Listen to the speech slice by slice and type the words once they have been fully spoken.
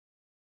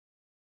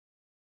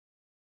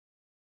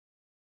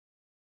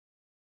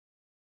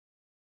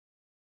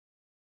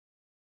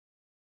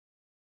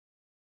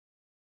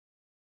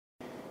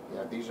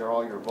these are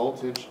all your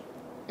voltage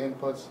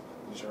inputs,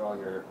 these are all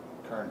your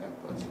current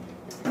inputs.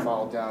 If you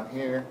follow down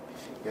here,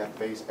 you have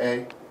phase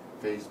A,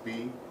 phase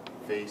B,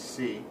 phase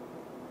C.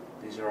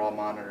 These are all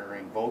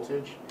monitoring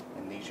voltage,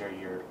 and these are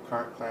your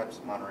current clamps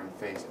monitoring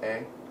phase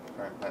A,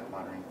 current clamp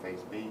monitoring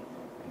phase B,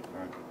 and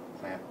current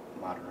clamp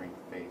monitoring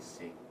phase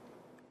C.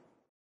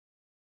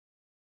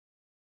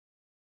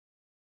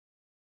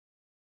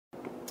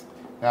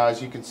 Now,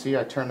 as you can see,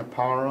 I turn the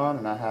power on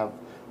and I have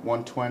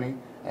 120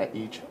 at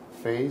each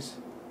phase.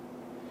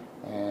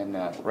 And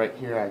right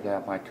here I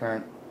got my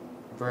current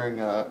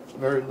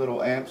very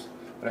little amps,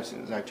 but as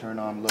soon as I turn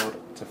on load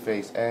to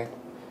phase A,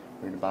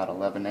 we're at about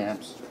 11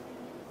 amps.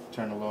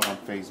 Turn the load on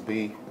phase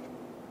B,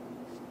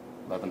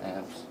 11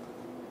 amps.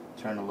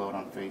 Turn the load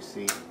on phase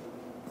C,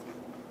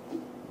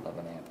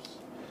 11 amps.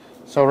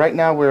 So right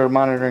now we're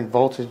monitoring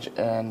voltage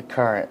and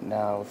current.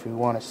 Now if we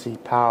want to see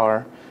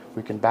power,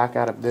 we can back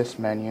out of this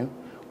menu.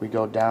 We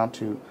go down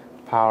to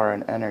power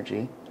and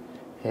energy,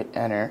 hit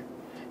enter,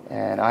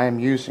 and I am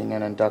using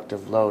an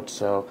inductive load,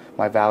 so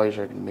my values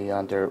are going to be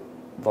under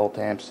volt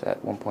amps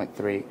at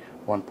 1.3,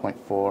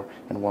 1.4,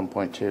 and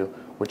 1.2,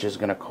 which is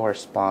going to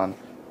correspond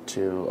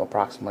to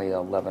approximately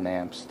 11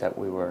 amps that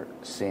we were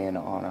seeing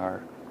on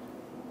our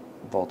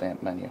volt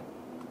amp menu.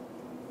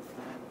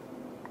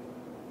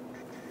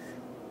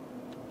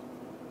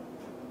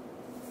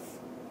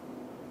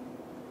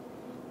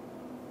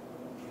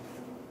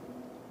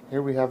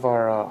 Here we have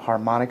our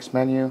harmonics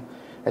menu.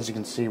 As you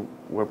can see,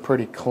 we're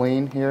pretty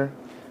clean here,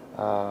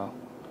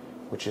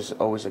 which is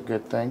always a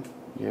good thing.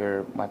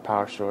 My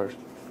power source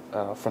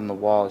from the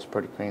wall is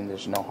pretty clean.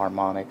 There's no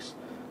harmonics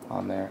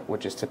on there,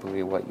 which is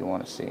typically what you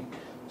want to see.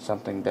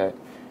 Something that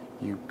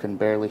you can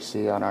barely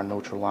see on our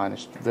neutral line.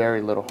 There's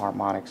very little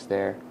harmonics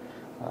there.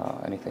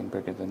 Anything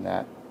bigger than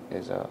that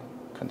is a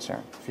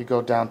concern. If you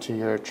go down to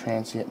your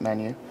transient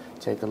menu,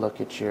 take a look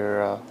at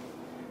your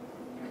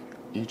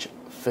each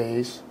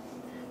phase.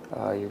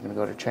 You're going to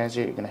go to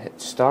transient, you're going to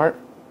hit start,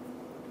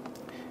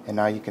 and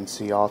now you can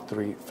see all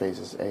three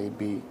phases, A,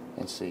 B,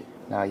 and C.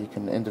 Now you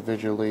can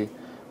individually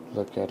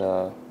look at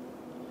your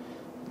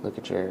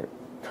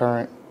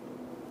current,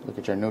 look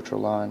at your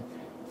neutral line,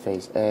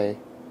 phase A,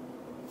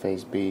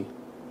 phase B,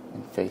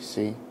 and phase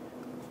C,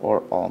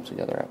 or all of them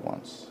together at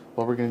once.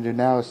 What we're going to do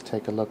now is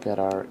take a look at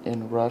our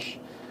inrush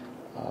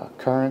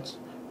currents.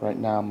 Right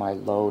now my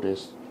load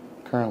is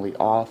currently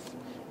off.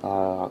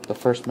 The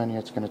first menu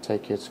it's going to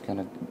take you, it's going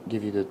to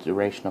give you the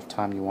duration of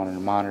time you wanted to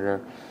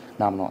monitor.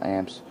 Nominal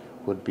amps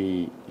would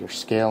be your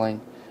scaling.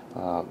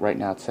 Right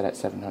now it's set at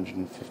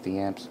 750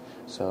 amps,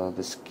 so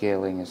the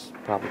scaling is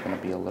probably going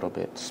to be a little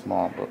bit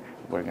small, but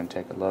we're going to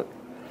take a look.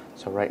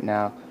 So right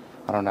now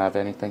I don't have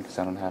anything because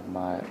I don't have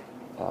my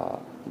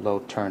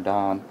load turned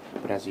on,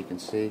 but as you can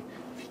see,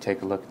 if you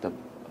take a look at the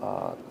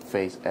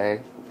phase A,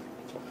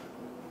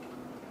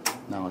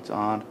 now it's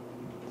on,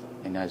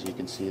 and as you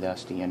can see,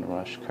 that's the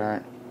inrush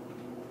current.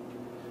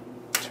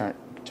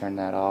 Turn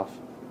that off.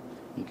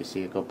 You can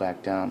see it go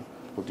back down.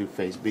 We'll do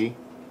phase B.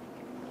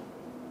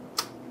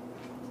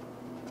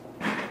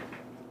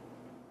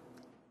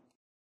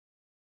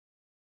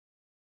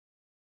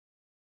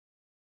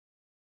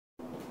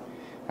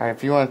 Alright,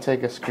 if you want to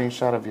take a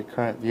screenshot of your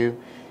current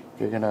view,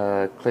 you're going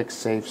to click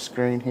Save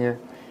Screen here.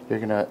 You're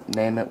going to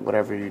name it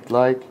whatever you'd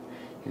like.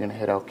 You're going to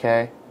hit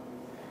OK.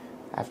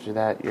 After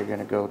that, you're going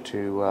to go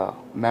to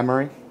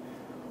Memory,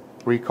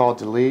 Recall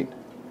Delete,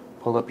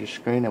 pull up your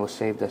screen. It will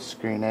save the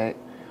screen 8.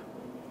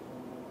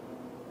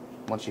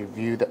 Once you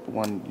view that,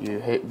 when you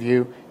hit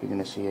View, you're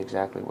going to see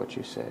exactly what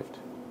you saved.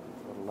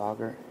 Go to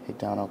Logger, hit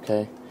down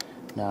OK.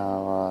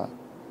 Now,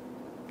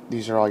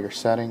 these are all your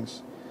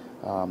settings.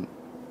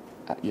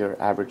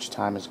 Your average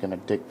time is going to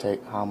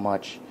dictate how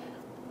much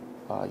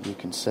you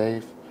can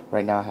save.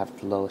 Right now I have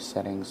the lowest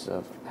settings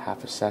of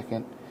half a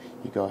second.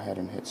 You go ahead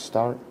and hit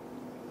start,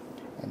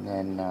 and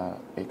then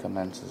it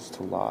commences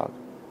to log.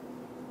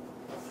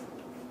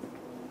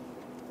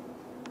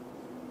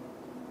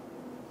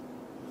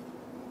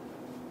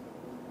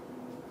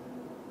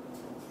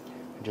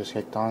 I just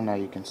clicked on. Now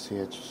you can see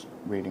it's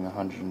reading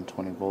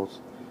 120 volts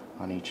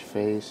on each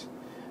phase,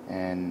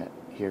 and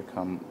here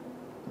come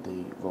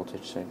the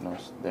voltage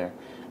signals there.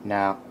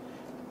 Now,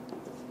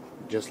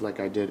 just like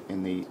I did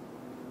in the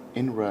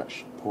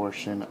inrush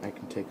portion, I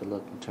can take a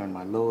look and turn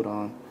my load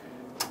on,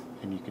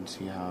 and you can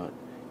see how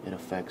it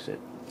affects it.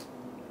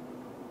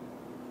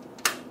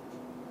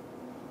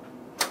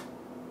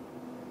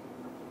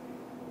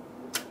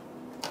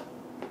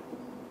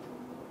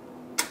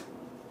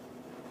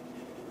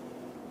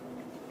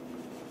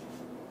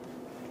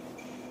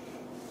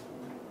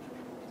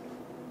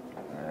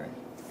 Alright.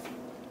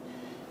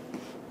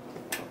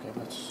 Okay,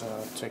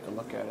 let's take a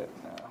look at it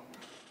now.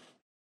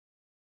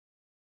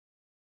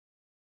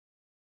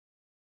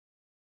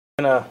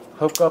 You're going to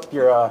hook up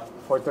your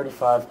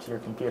 435 to your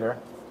computer,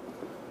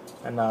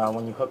 and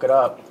when you hook it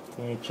up,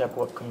 you need to check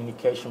what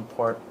communication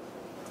port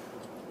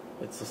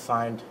it's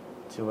assigned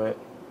to it.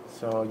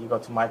 So you go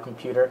to My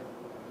Computer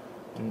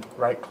and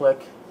right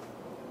click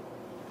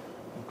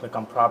and click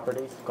on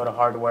Properties, go to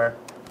Hardware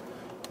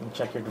and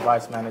check your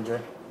device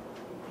manager.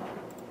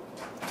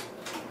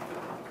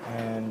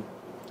 and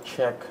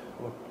check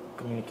what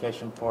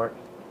communication port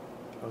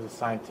it was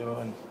assigned to,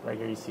 and right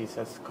here you see it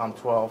says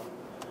COM12.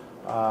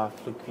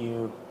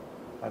 FlukeView,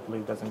 I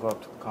believe, doesn't go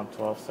up to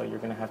COM12, so you're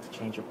going to have to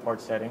change your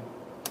port setting.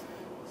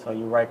 So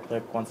you right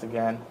click once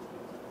again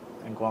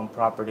and go on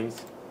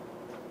properties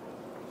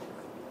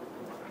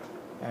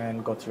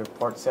and go to your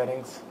port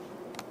settings,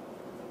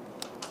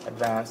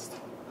 advanced,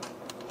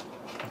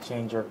 and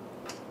change your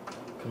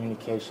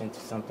communication to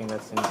something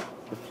that's in the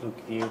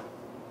FlukeView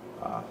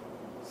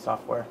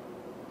software.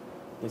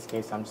 In this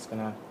case, I'm just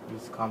going to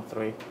use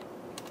COM3.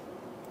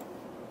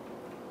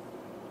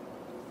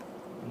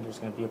 And there's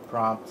going to be a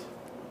prompt.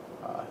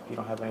 If you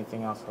don't have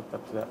anything else hooked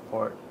up to that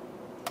port,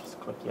 just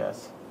click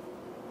yes.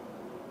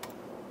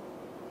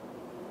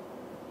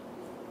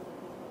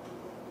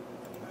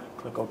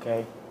 Click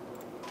OK.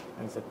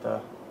 Exit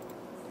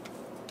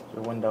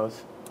your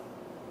Windows.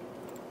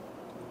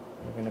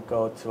 You're going to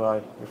go to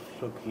your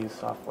FlukeView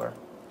software,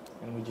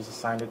 and we just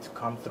assigned it to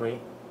COM3. So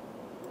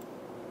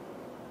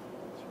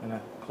you're going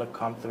to click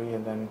COM3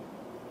 and then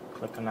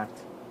click Connect.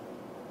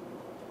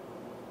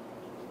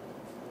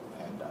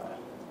 And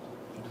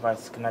the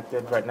device is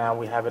connected. Right now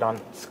we have it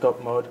on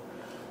scope mode,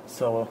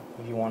 so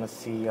if you want to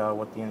see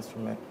what the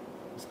instrument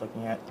is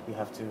looking at, you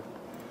have to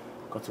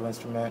go to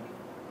Instrument.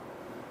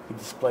 You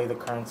display the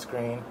current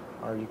screen,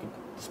 or you could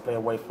display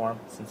a waveform.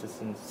 Since it's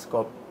in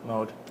scope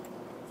mode,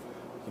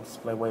 you can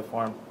display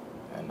waveform,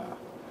 and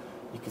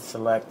you can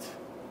select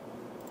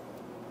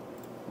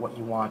what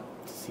you want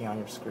to see on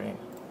your screen.